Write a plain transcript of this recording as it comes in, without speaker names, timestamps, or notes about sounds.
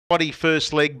Body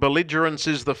first leg, Belligerence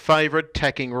is the favourite,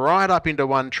 tacking right up into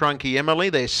one, Trunky Emily.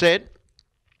 They're set.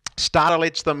 Starter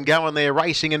lets them go and they're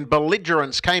racing, and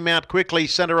Belligerence came out quickly.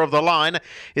 Centre of the line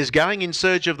is going in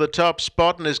search of the top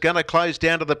spot and is going to close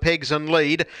down to the pegs and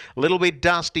lead. A little bit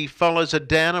Dusty follows it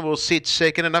down and will sit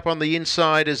second, and up on the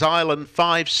inside is Island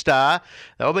 5 Star.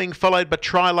 They're being followed by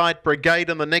Trilight Brigade,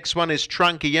 and the next one is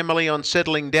Trunky Emily on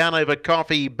settling down over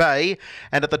Coffee Bay.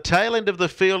 And at the tail end of the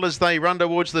field as they run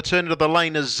towards the turn of the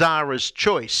lane is Zara's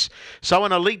Choice. So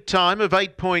an elite time of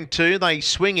 8.2, they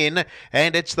swing in,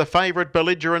 and it's the favourite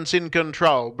Belligerence in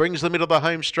control. Brings them into the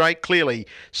home straight clearly.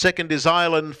 Second is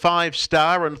Island 5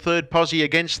 Star, and third posse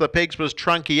against the pegs was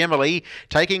Trunky Emily.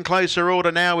 Taking closer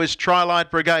order now is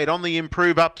Trilight Brigade. On the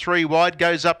improve up 3 wide,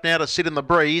 goes up now to sit in the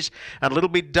breeze, and a little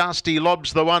bit Dusty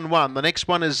lobs the 1-1. The next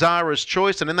one is Zara's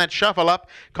Choice, and in that shuffle up,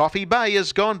 Coffee Bay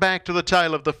has gone back to the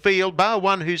tail of the field, bar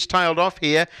one who's tailed off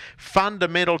here.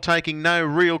 Fundamental taking no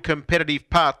real competitive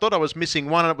part. Thought I was missing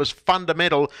one, and it was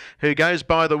Fundamental who goes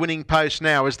by the winning post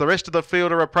now as the rest of the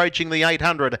field are approaching the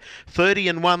 800.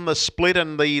 30-1 the split,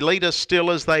 and the leader still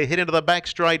as they head into the back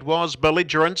straight was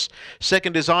Belligerence.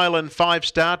 Second is Island 5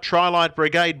 Star. Trilight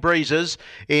Brigade breezes.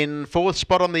 In fourth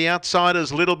spot on the outside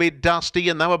is Little Bit Dusty,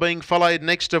 and they were being followed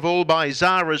next of all by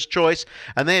Zara's Choice,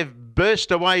 and they've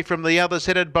burst away from the others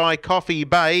headed by Coffee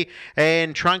Bay,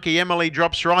 and Trunky Emily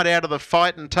drops right out of the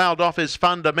fight, and tailed off is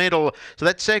Fundamental. So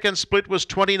that second split was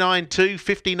 29-2,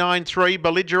 59-3.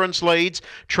 Belligerence leads.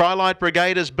 Trilight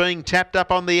Brigade is being tapped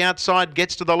up on the outside,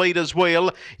 gets to the leader's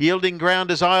wheel. Yielding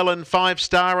ground is Island 5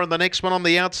 Star, and the next one on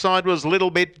the outside was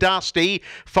Little Bit Dusty.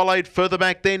 Followed further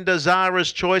back then to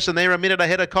Zara's Choice, and they're a minute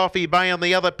ahead of Coffee Bay, and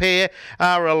the other pair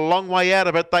are a long way out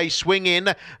of it. They swing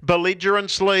in.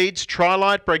 Belligerence leads.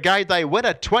 Trilight Brigade, they win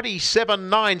a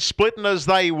 27-9 splitting as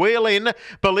they wheel in.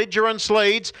 Belligerence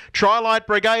leads. Trilight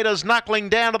Brigade is knuckling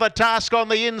down to the task on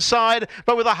the inside,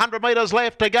 but with 100 metres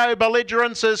left to go,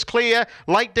 Belligerence is clear.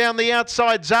 Late down the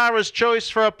outside, Zara's Choice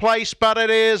for a place, but it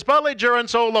is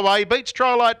Belligerence all the way. Beats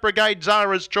Trilight Brigade,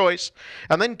 Zara's Choice.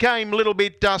 And then came Little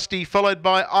Bit Dusty, followed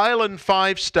by Island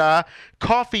 5 Star,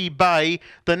 Coffee Bay.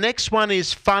 The next one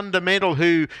is Fundamental,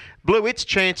 who blew its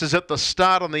chances at the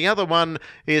start, and the other one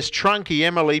is Trunky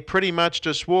Emily, pretty much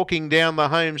just walking down the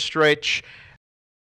home stretch.